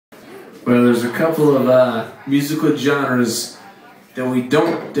Well, there's a couple of musical genres that we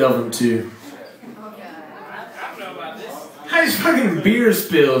don't delve into. I just fucking beer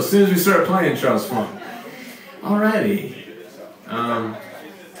spill as soon as we start playing Charles Funk. Alrighty.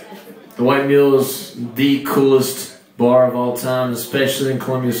 The White Mule is the coolest bar of all time, especially in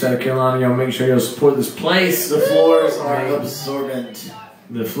Columbia, South Carolina. Y'all make sure y'all support this place. The floors are absorbent.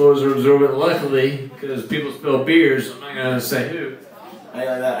 The floors are absorbent, luckily, because people spill beers. I'm not going to say who. I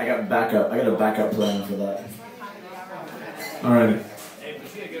got that. I got backup. I got a backup plan for that. Alrighty.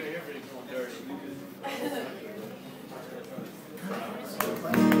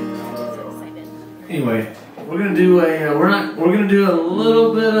 Anyway, we're gonna do a we're gonna do a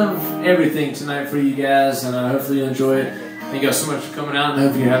little bit of everything tonight for you guys, and hopefully you enjoy it. Thank y'all so much for coming out, and I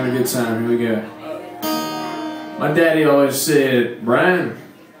hope you're having a good time. Here we go. My daddy always said, Brian,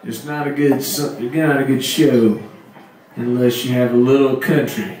 it's not a good show unless you have a little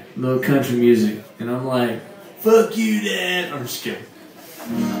country music. And I'm like, fuck you, Dad. I'm just kidding.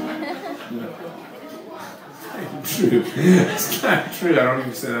 True. It's not true. I don't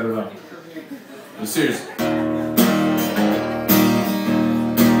even say that at all. But seriously.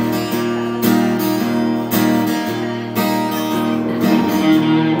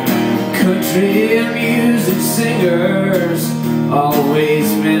 Country and music singers always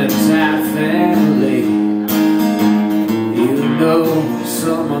been a tight family. You know,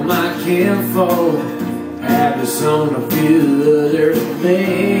 some of my kinfolk have this on a few other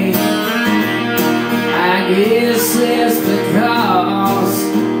things. I guess that's because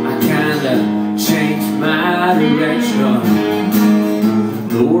I kinda changed my direction.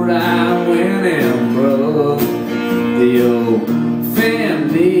 Lord, I went and broke the old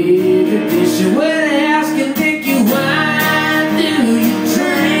family tradition. When asking Nikki, why do you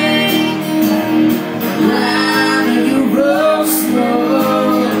drink? Why do you roll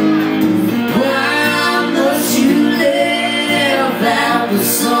slow? Why must you live out the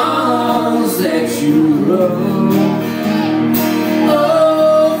songs that you wrote?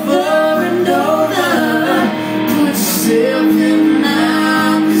 Over and over, put yourself in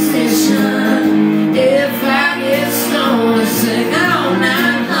my position. If I get stoned, sing all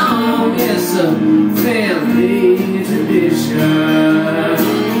night long. It's a family tradition.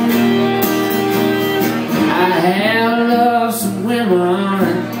 I have loved some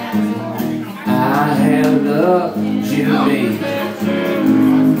women, I have loved Jimmy.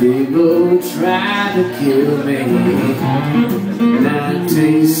 They both tried to kill me.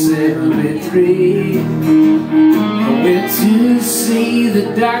 1973, I went to see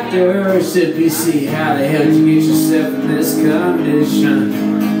the doctor. Said, BC, how the hell did you get yourself in this condition?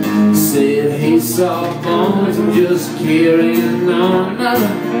 Said he saw bones and just carrying on. Another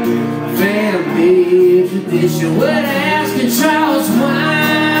family tradition. When asking Charles,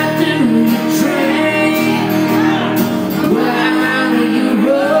 why do you drink? Why do you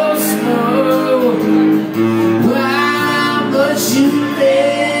roll slow? Why must you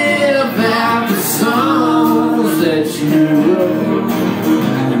live out the songs that you wrote?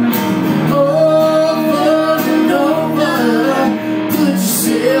 Over and over, put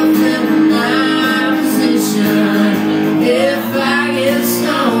yourself in my position. If I get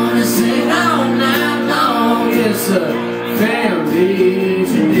stoned and sing all night long, it's a family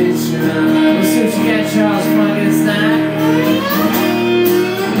tradition. Let's see what you got, Charles Funk, this night.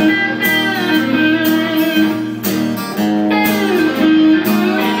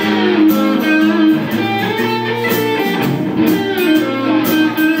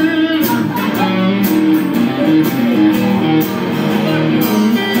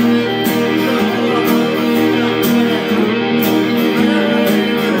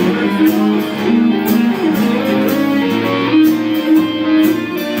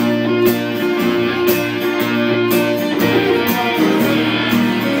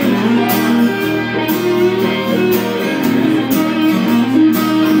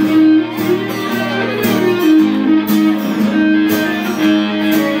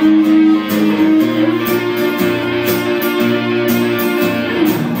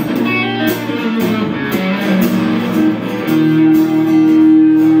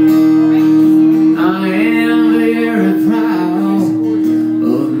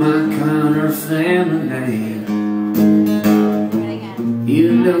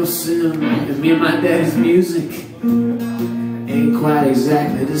 Me and my daddy's music ain't quite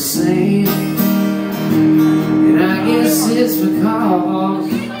exactly the same, and I guess it's because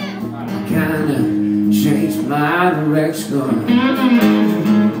I kinda changed my direction.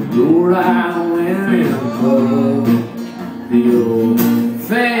 Lord, I went and broke the old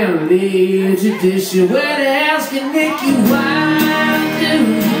family tradition. When asking Nikki, why do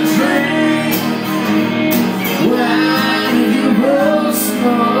you drink?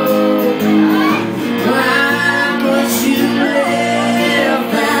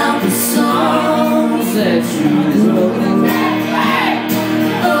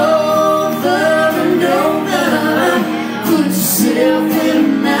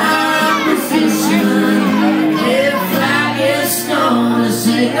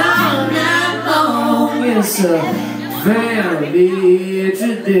 It's a family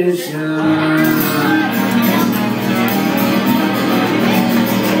tradition.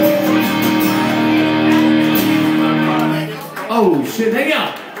 Oh shit, hang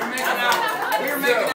out.